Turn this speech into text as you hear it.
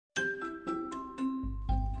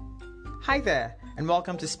Hi there, and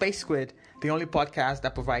welcome to Space Squid, the only podcast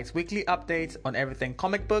that provides weekly updates on everything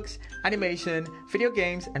comic books, animation, video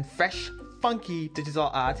games, and fresh, funky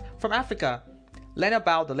digital art from Africa. Learn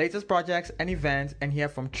about the latest projects and events and hear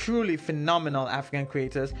from truly phenomenal African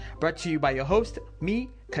creators, brought to you by your host,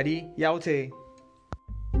 me, Kadi Yaute.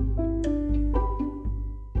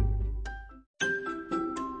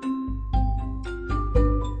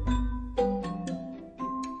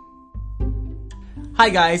 Hi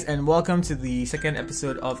guys, and welcome to the second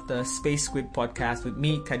episode of the Space Squid podcast with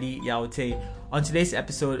me, Kadi Yaute. On today's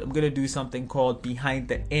episode, I'm going to do something called Behind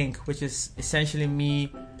the Ink, which is essentially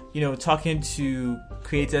me, talking to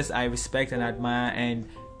creators I respect and admire and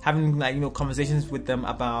having conversations with them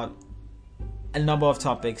about a number of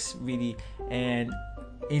topics, really. And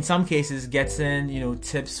in some cases, getting,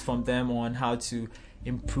 tips from them on how to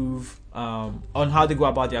improve, on how to go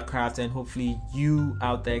about their craft, and hopefully you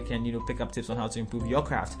out there can pick up tips on how to improve your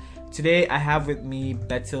craft. Today I have with me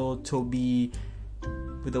Bertil, Toby,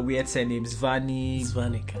 with a weird surname,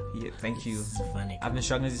 Svanekiaer. Yeah, thank you. Svanekiaer. I've been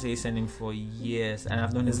struggling to say his surname for years, and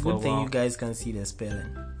I've known him for a while. It's a good thing you guys can see the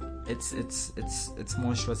spelling. It's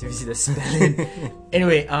monstrous if you see the spelling.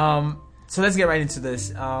 Anyway, so let's get right into this.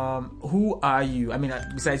 Who are you? I mean,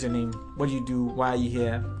 besides your name, what do you do? Why are you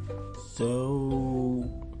here? So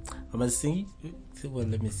I'm a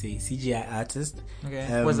CGI artist.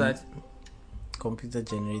 Okay. What's that? Computer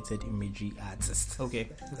generated imagery artist. Okay.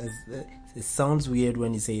 It sounds weird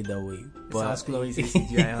when you say it that way, but it sounds cooler when you say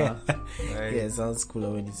CGI, huh? Right. Yeah, it sounds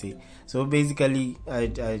cooler when you say. So basically,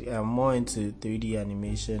 I am more into 3D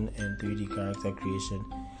animation and 3D character creation,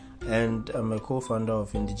 and I'm a co-founder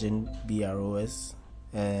of Indigen BROS.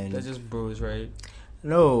 And that's just bros, right?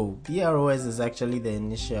 No, BROS is actually the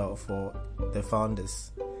initial for the founders.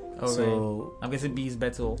 Oh, so right. I'm guessing B is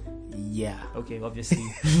Bertil. Yeah. Okay, obviously.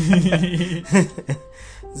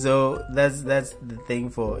 So that's the thing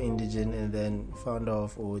for Indigen, and then founder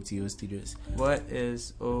of OOTO Studios. What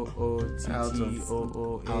is OOTO?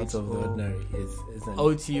 Out of the ordinary. It's an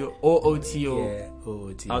OOTO. OOTO. Yeah,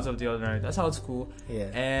 OOTO. Out of the ordinary. That sounds cool.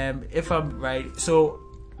 Yeah. If I'm right, so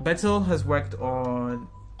Bertil has worked on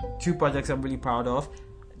 2 projects I'm really proud of.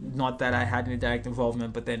 Not that I had any direct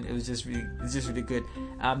involvement, but then it's just really good.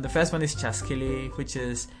 The first one is Chaskele, which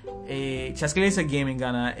is Chaskele is a game in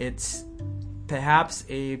Ghana. It's perhaps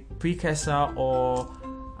a precursor or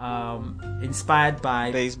inspired by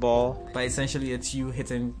baseball. But essentially, it's you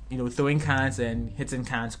hitting, throwing cans and hitting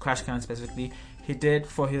cans, crash cans specifically. He did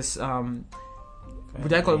for his would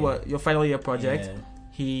I call it what, your final year project? Yeah.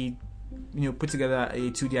 He put together a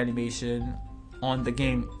 2D animation on the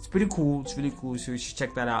game. It's pretty cool. It's really cool. So you should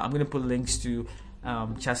check that out. I'm going to put links to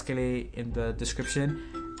Chaskele in the description.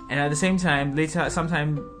 And at the same time,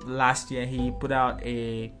 sometime last year, he put out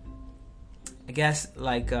what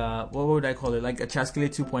would I call it? Like a Chaskele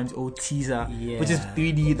 2.0 teaser, which is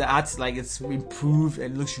 3D. The art's it's improved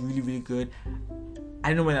and looks really, really good. I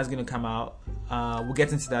don't know when that's going to come out. We'll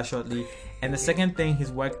get into that shortly. And the second thing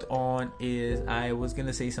he's worked on is, I was going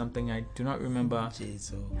to say something I do not remember.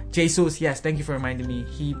 JSO's, yes, thank you for reminding me.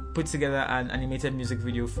 He put together an animated music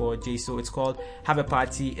video for JSO. It's called Have a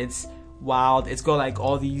Party. It's wild. It's got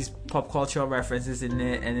all these pop cultural references in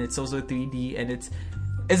it, and it's also 3D, and it's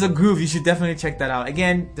a groove. You should definitely check that out.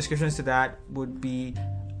 Again, links to that would be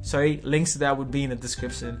in the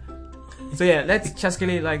description. So yeah, let's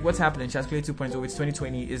Chaskele, what's happening? Chaskele 2.0, it's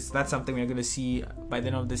 2020. Is that something we're going to see by the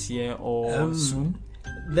end of this year or soon?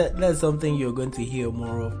 That's something you're going to hear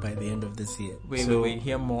more of by the end of this year. Wait,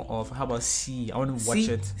 hear more of? How about see? I want to watch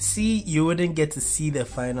it. See, you wouldn't get to see the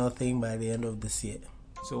final thing by the end of this year.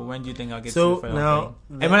 So when do you think I'll get to the final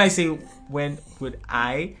thing? And when I say when would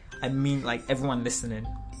I mean everyone listening.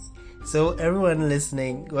 So everyone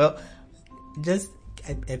listening, well,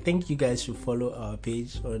 I think you guys should follow our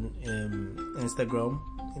page on Instagram,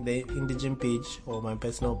 the Indigen page or my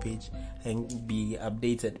personal page, and be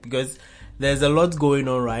updated, because there's a lot going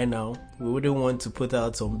on right now. We wouldn't want to put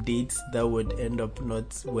out some dates that would end up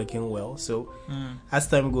not working well. So as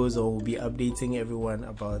time goes on, we'll be updating everyone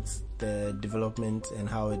about the development and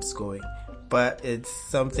how it's going. But it's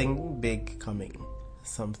something big coming,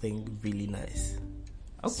 something really nice.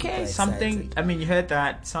 Okay, something. I mean, you heard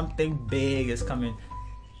that something big is coming.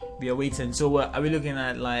 We are waiting. So are we looking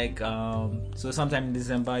at so sometime in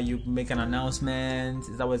December you make an announcement?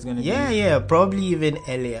 Is that what it's going to be? Yeah, probably even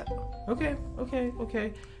earlier. Okay.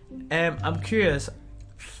 I'm curious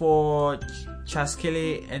for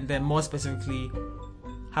Chaskele, and then more specifically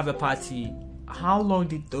Have a Party. How long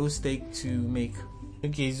did those take to make?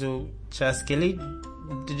 Okay, so Chaskele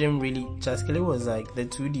didn't really. Chaskele was like the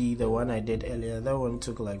 2D, the one I did earlier. That one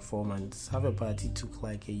took like 4 months. Have a Party took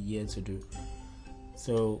like a year to do.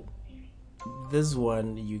 So this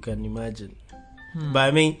one you can imagine. But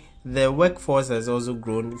I mean, the workforce has also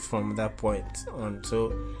grown from that point on,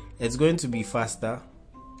 so it's going to be faster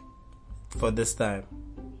for this time.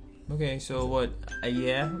 Okay, so what, a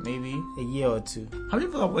year maybe? A year or two. How many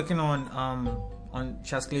people are working on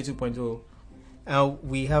Chaskele 2.0?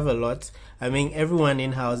 We have a lot. I mean, everyone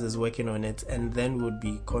in-house is working on it, and then we'll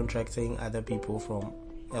be contracting other people from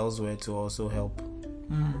elsewhere to also help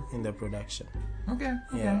in the production. Okay.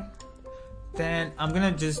 Yeah. Then I'm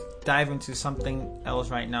gonna just dive into something else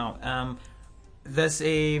right now. There's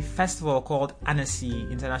a festival called Annecy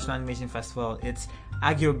International Animation Festival. It's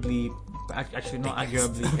arguably, actually not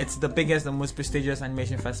arguably, it's the biggest and most prestigious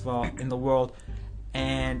animation festival in the world.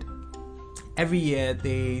 And every year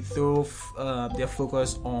they throw their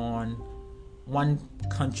focus on one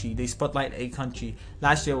country. They spotlight a country.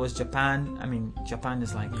 Last year was Japan. I mean, Japan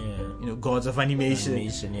is like, gods of animation.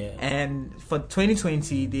 And for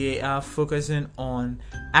 2020, they are focusing on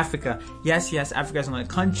Africa. Yes, Africa is not a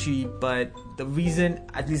country, but the reason,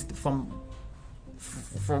 at least from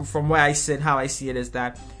where I sit, how I see it, is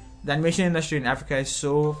that the animation industry in Africa is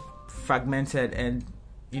so fragmented, and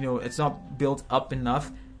it's not built up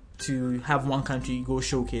enough to have one country go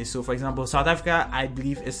showcase. So, for example, South Africa, I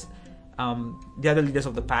believe, is they are the leaders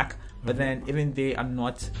of the pack, but then even they are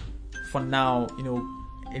not, for now,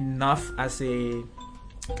 enough as a.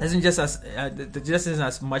 Isn't just as there just isn't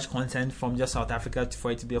as much content from just South Africa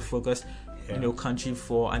for it to be a focused, country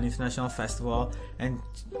for an international festival. And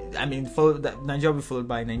I mean, Nigeria will be followed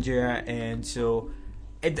by Nigeria, and so.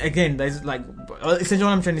 Again, there's like essentially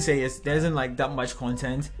what I'm trying to say is there isn't like that much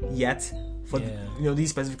content yet for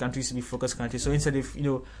these specific countries to be focused countries. So instead, if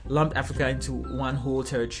lumped Africa into one whole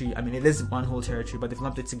territory, I mean it is one whole territory, but they've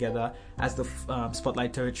lumped it together as the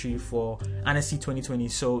spotlight territory for Annecy 2020.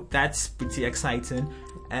 So that's pretty exciting.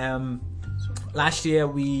 Last year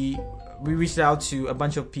we reached out to a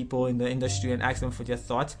bunch of people in the industry and asked them for their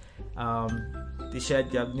thoughts. They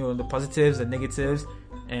shared their the positives and negatives.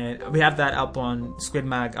 And we have that up on Squid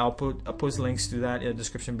Mag. I'll post links to that in the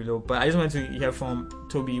description below. But I just wanted to hear from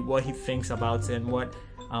Toby what he thinks about it and what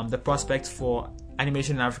the prospects for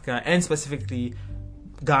animation in Africa and specifically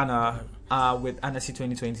Ghana are with Annecy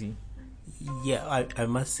 2020. Yeah, I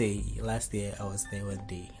must say, last year I was there when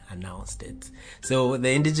they announced it. So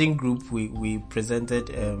the indigent group we presented,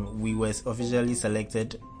 we were officially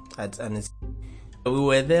selected at Annecy. We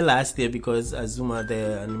were there last year because Azuma,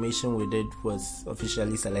 the animation we did, was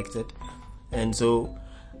officially selected. And so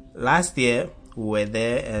last year we were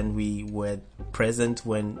there and we were present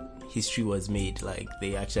when history was made. Like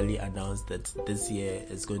they actually announced that this year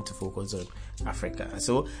is going to focus on Africa.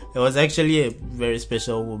 So it was actually a very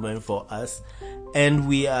special moment for us. And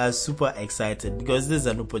we are super excited because this is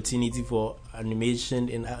an opportunity for animation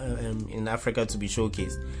in Africa to be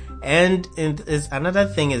showcased. And another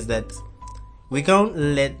thing is that we can't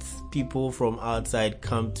let people from outside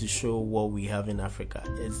come to show what we have in Africa.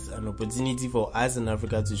 It's an opportunity for us in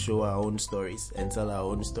Africa to show our own stories and tell our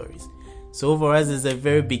own stories. So for us, it's a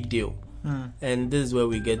very big deal. And this is where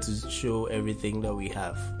we get to show everything that we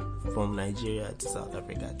have, from Nigeria to South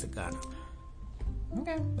Africa to Ghana.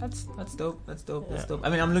 Okay, that's dope. That's dope. I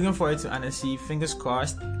mean, I'm looking forward to Annecy. Fingers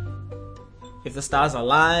crossed. If the stars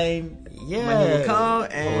align, money will come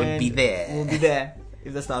and we'll be there.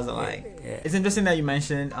 If the stars align. It's interesting that you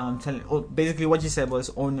mentioned basically what you said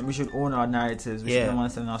was we should own our narratives. We should be the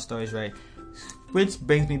ones telling our stories, right? Which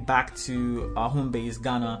brings me back to our home base,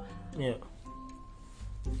 Ghana. Yeah.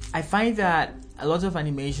 I find that a lot of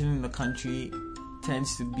animation in the country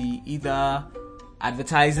tends to be either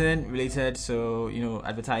advertising related, so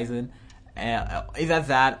advertising, either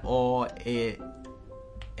that or it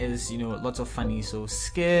is lots of funny, so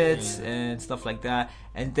skits and stuff like that.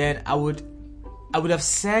 And then I would have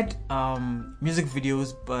said music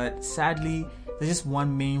videos, but sadly there's just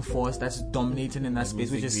one main force that's dominating in that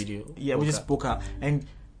space, which is Poker. And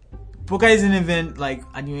Poker isn't even like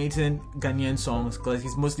animating Ghanaian songs because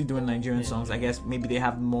he's mostly doing Nigerian songs. I guess maybe they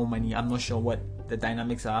have more money. I'm not sure what the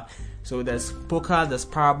dynamics are. So there's Poker, there's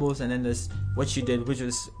Parables, and then there's what she did, which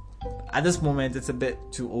was at this moment it's a bit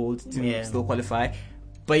too old to still qualify.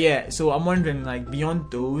 But so I'm wondering, like,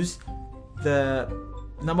 beyond those, the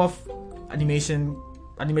number of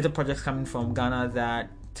animated projects coming from Ghana that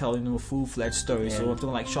tell full-fledged stories. So I'm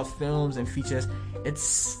talking like short films and features.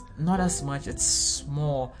 It's not as much. It's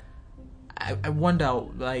small. I wonder,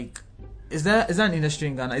 like, is there an industry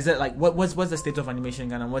in Ghana? Is that like what's the state of animation in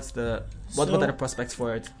Ghana? What are the prospects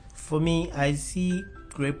for it? For me, I see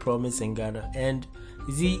great promise in Ghana, and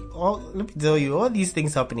You see, let me tell you, all these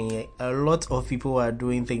things happening, a lot of people are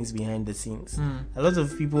doing things behind the scenes. A lot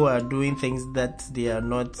of people are doing things that they are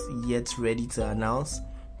not yet ready to announce.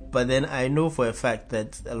 But then I know for a fact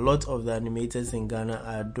that a lot of the animators in Ghana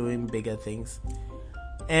are doing bigger things.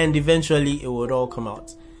 And eventually it would all come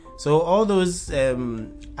out. So all those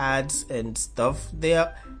ads and stuff, they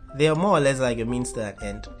are more or less like a means to an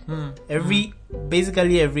end.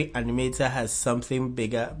 Basically every animator has something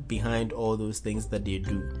bigger behind all those things that they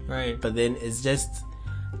do. Right. But then it's just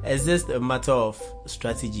a matter of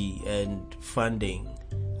strategy and funding.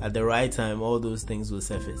 At the right time, all those things will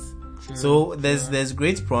surface. So there's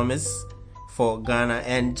great promise for Ghana,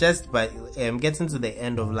 and just by getting to the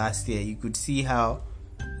end of last year, you could see how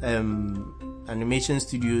animation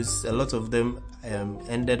studios, a lot of them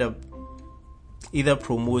ended up either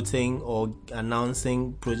promoting or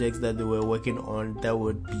announcing projects that they were working on that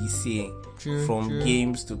would be seeing from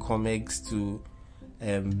games to comics to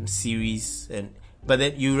series, but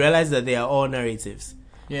then you realize that they are all narratives.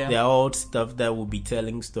 They are all stuff that will be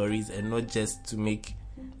telling stories, and not just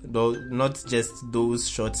those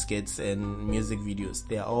short skits and music videos.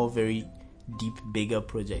 They are all very deep, bigger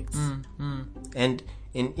projects. And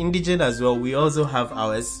in Indigen as well, we also have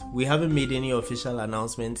ours. We haven't made any official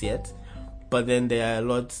announcements yet, but then there are a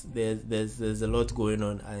lot. There's a lot going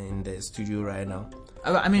on in the studio right now.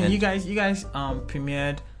 I mean, you guys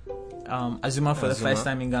premiered Azuma for the first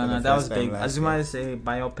time in Ghana. That was big. Azuma is a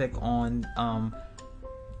biopic on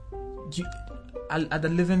are the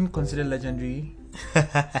living considered legendary?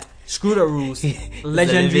 Screw the rules.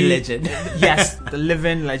 Legendary legend. Yes, the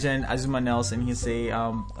living legend Azuma Nelson. He's a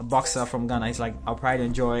boxer from Ghana. He's like our pride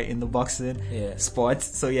and joy in the boxing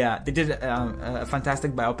sports. So yeah, they did a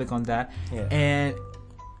fantastic biopic on that. And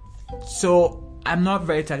so I'm not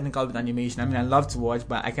very technical with animation. I mean, I love to watch,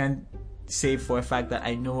 but I can't say for a fact that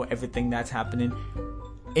I know everything that's happening.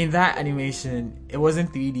 In that animation, it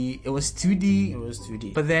wasn't 3D. It was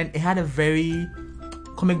 2D. But then it had a very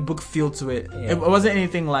comic book feel to it. It wasn't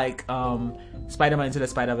anything like Spider-Man Into the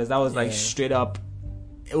Spider-Verse. That was like straight up.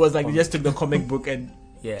 It was like they just took the comic book and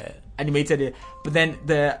animated it. But then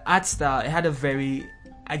the art style, it had a very,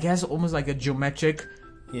 I guess, almost like a geometric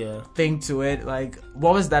thing to it. Like,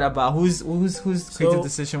 what was that about? Whose creative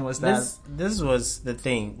decision was that? This was the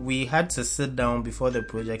thing. We had to sit down before the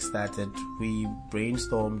project started. We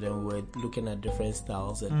brainstormed and we were looking at different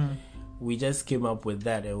styles, and we just came up with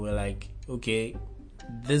that, and we're like, okay,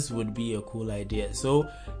 this would be a cool idea. So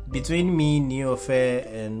between me, Neofair,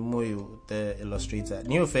 and Moyo, the illustrator,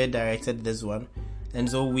 Neofair directed this one. And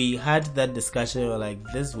so we had that discussion, like,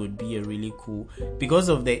 this would be a really cool, because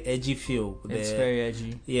of the edgy feel. It's very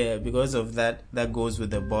edgy. Yeah, because of that goes with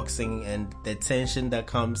the boxing and the tension that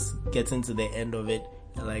comes getting to the end of it.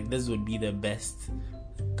 Like, this would be the best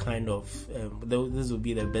kind of, this would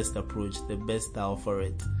be the best approach, the best style for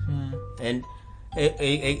it. And it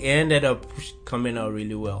ended up coming out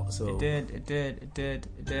really well. So It did.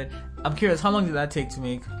 I'm curious, how long did that take to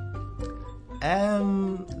make?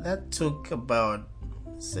 That took about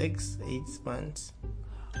 6-8 months.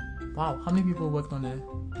 Wow, how many people worked on it?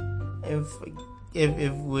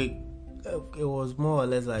 If we, it was more or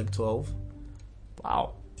less like 12.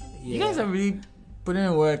 Wow, you guys are really putting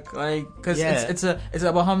in work, like, because it's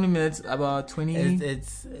about how many minutes? About 20?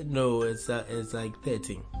 It's like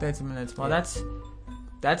 30 minutes. Wow,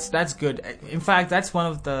 that's good. In fact, that's one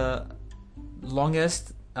of the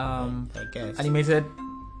longest animated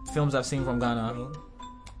films I've seen from Ghana.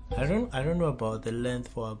 I don't know about the length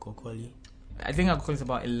for Agokoli. I think Agokoli is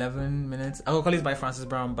about 11 minutes. Agokoli is by Francis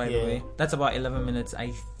Brown, by the way. That's about 11 minutes,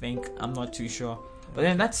 I think. I'm not too sure. But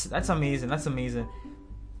then that's amazing. That's amazing.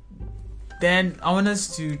 Then I wanted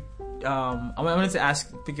to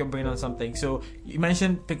pick your brain on something. So you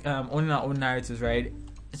mentioned owning our own narratives, right?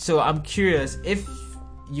 So I'm curious if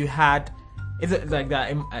you had, is it like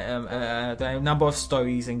that? There are a number of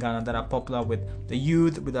stories in Ghana that are popular with the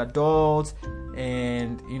youth, with adults,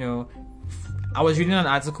 and I was reading an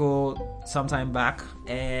article sometime back,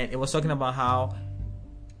 and it was talking about how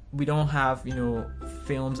we don't have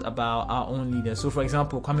films about our own leaders. So, for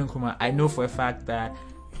example, Kwame Nkrumah, I know for a fact that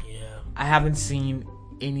I haven't seen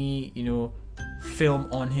any film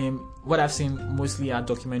on him. What I've seen mostly are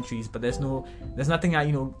documentaries, but there's nothing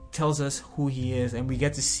that tells us who he is, and we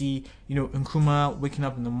get to see Nkrumah waking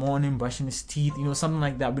up in the morning, brushing his teeth, something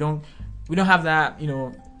like that. We don't have that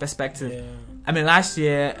perspective. I mean, last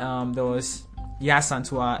year there was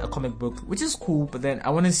Santua, a comic book, which is cool, but then I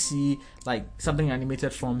want to see like something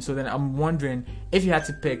animated from. So then I'm wondering if you had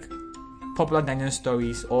to pick popular Ghanaian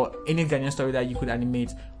stories or any Ghanaian story that you could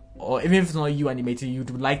animate, or even if it's not you animated, you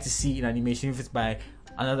would like to see in animation, if it's by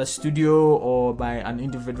another studio or by an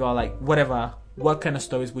individual, like whatever, what kind of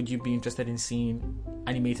stories would you be interested in seeing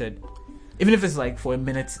animated? Even if it's like for a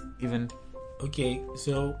minute, even. Okay,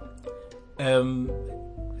 so on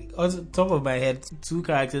the top of my head, 2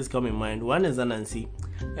 characters come in mind. One is Anansi,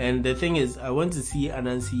 and the thing is, I want to see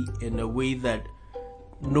Anansi in a way that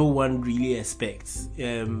no one really expects.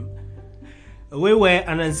 A way where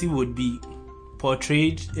Anansi would be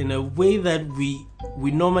portrayed in a way that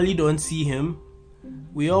we normally don't see him.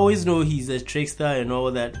 We always know he's a trickster and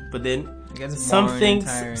all that, but then something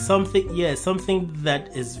that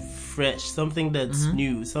is fresh, something that's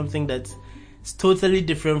new, something that's totally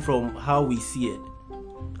different from how we see it,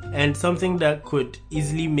 and something that could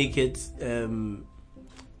easily make it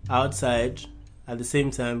outside at the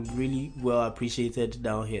same time really well appreciated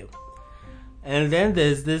down here. And then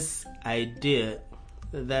there's this idea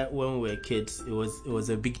that when we were kids, it was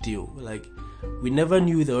a big deal. Like, we never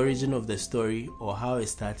knew the origin of the story or how it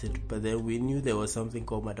started, but then we knew there was something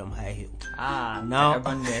called Madam High Heel. Now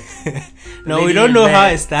we don't know how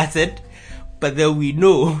it started, but then we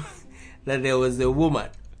know that there was a woman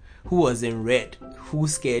who was in red who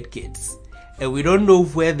scared kids. And we don't know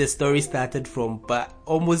where the story started from, but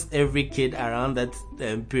almost every kid around that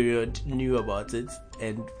period knew about it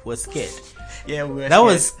and was scared. Yeah, that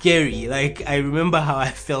was scary. Like, I remember how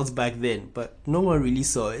I felt back then, but no one really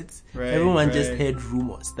saw it. Everyone just heard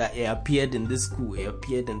rumors that it appeared in this school, it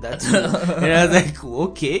appeared in that school. And I was like,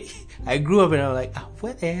 okay. I grew up and I was like,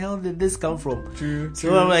 where the hell did this come from? True.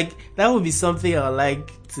 So I'm like, that would be something I would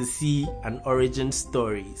like to see, an origin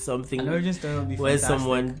story. Something an origin story would be where fantastic.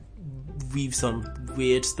 Someone weave some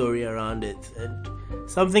weird story around it, and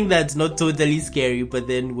something that's not totally scary, but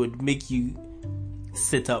then would make you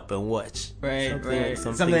sit up and watch.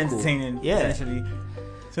 Something entertaining. Yeah. Essentially.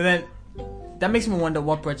 So then, that makes me wonder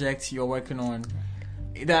what projects you're working on,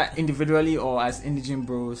 either individually or as Indigent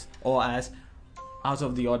Bros or as Out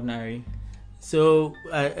of the Ordinary. So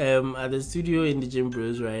at the studio Indigent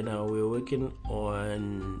Bros right now, we're working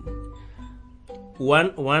on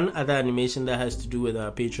one other animation that has to do with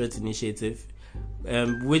our Patriot Initiative,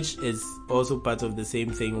 which is also part of the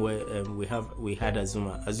same thing where we had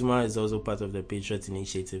Azuma. Azuma is also part of the Patriot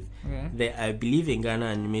Initiative. Okay. I believe in Ghana,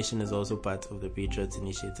 animation is also part of the Patriot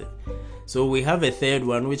Initiative. So we have a third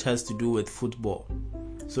one which has to do with football.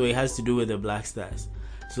 So it has to do with the Black Stars.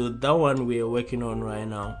 So that one we are working on right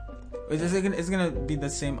now. It's gonna be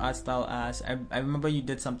the same art style as I remember you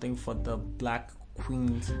did something for the Black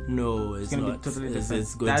Queens. No, it's gonna not. Be totally different.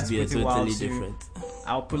 It's going to be a totally different.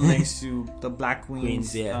 I'll put links to the Black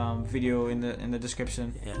Queens yeah. Video in the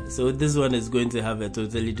description. Yeah. So this one is going to have a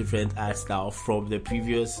totally different art style from the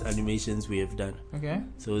previous animations we have done. Okay.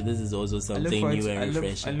 So this is also something new and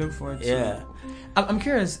refreshing. I look forward to. Yeah. I'm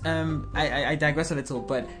curious. I digress a little,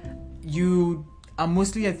 but you are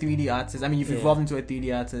mostly a 3D artist. I mean, you've evolved into a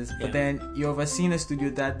 3D artist, but then you're overseeing a studio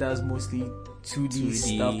that does mostly 2D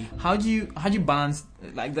stuff. How do you balance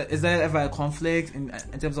like that? Is there ever a conflict in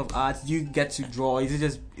terms of art? Do you get to draw? Is it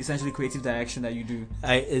just essentially creative direction that you do?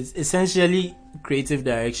 It's essentially creative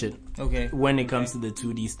direction. Okay. When it comes to the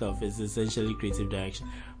 2D stuff, it's essentially creative direction.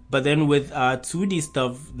 But then with our 2D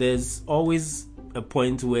stuff, there's always a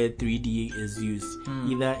point where 3D is used,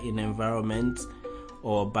 either in environment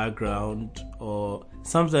or background, or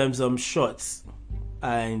sometimes some shots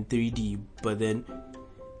are in 3D, but then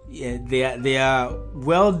they are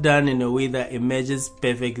well done in a way that it merges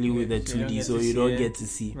perfectly with the 2D, so you don't get to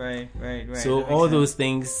see. Right. So all those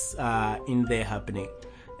things are in there happening.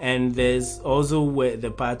 And there's also the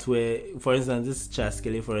part where, for instance, this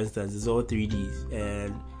Chaskele, for instance, is all 3D,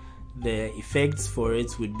 and the effects for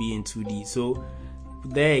it would be in 2D. So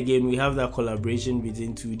there again, we have that collaboration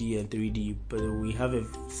between 2D and 3D, but we have a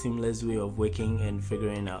seamless way of working and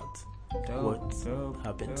figuring out what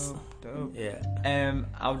happens. Dope. Yeah.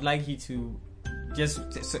 I would like you to just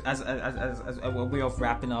as a way of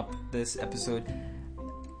wrapping up this episode,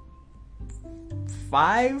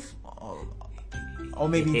 5 or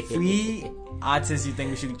maybe 3 artists you think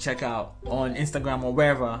we should check out on Instagram or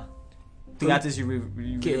wherever. The artists you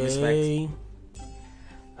really respect.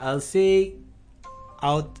 I'll say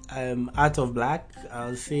Out of Black.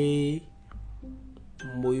 I'll say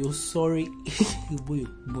Moyo. Sorry, Moyo.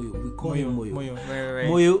 We call him Moyo. Right.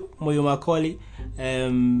 Moyo Macaulay.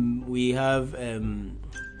 We have is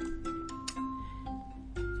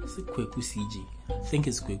it Kweku CG? I think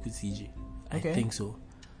it's Kweku CG. Okay. I think so.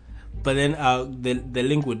 But then the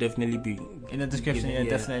link would definitely be in the description. Yeah,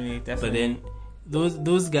 definitely. But then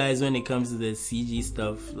those guys, when it comes to the CG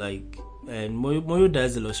stuff, like and Moyo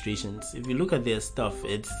does illustrations. If you look at their stuff,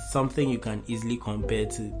 it's something you can easily compare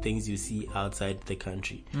to things you see outside the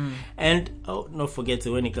country. And not forget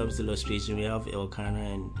when it comes to illustration, we have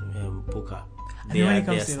Elkanah and Puka.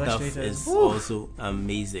 Their stuff is also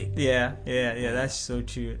amazing. Yeah. That's so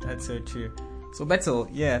true. So Bertil,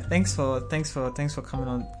 thanks for coming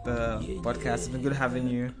on the podcast. It's been good having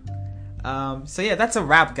you. So that's a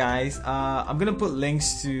wrap, guys. I'm gonna put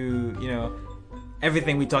links to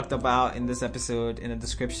everything we talked about in this episode in the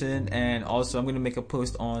description, and also I'm gonna make a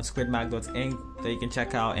post on squidmag.inc that you can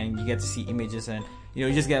check out, and you get to see images, and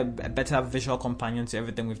you just get a better visual companion to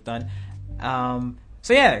everything we've done.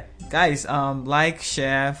 Guys, like,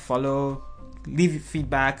 share, follow, leave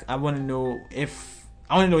feedback. I want to know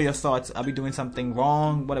your thoughts. Are we doing something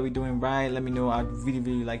wrong? What are we doing right? Let me know. I'd really,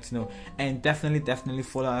 really like to know. And definitely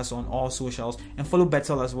follow us on all socials, and follow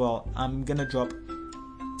Bertil as well. I'm gonna drop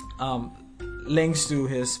links to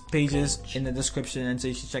his pages in the description, and so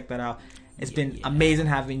you should check that out. It's been amazing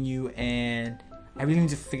having you, and I really need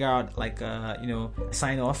to figure out a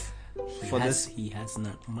sign off for this. He has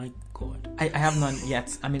none. My God, I have none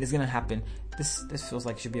yet. I mean, it's gonna happen. This feels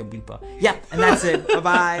like it should be a bleeper. Yeah, and that's it. Bye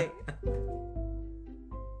bye.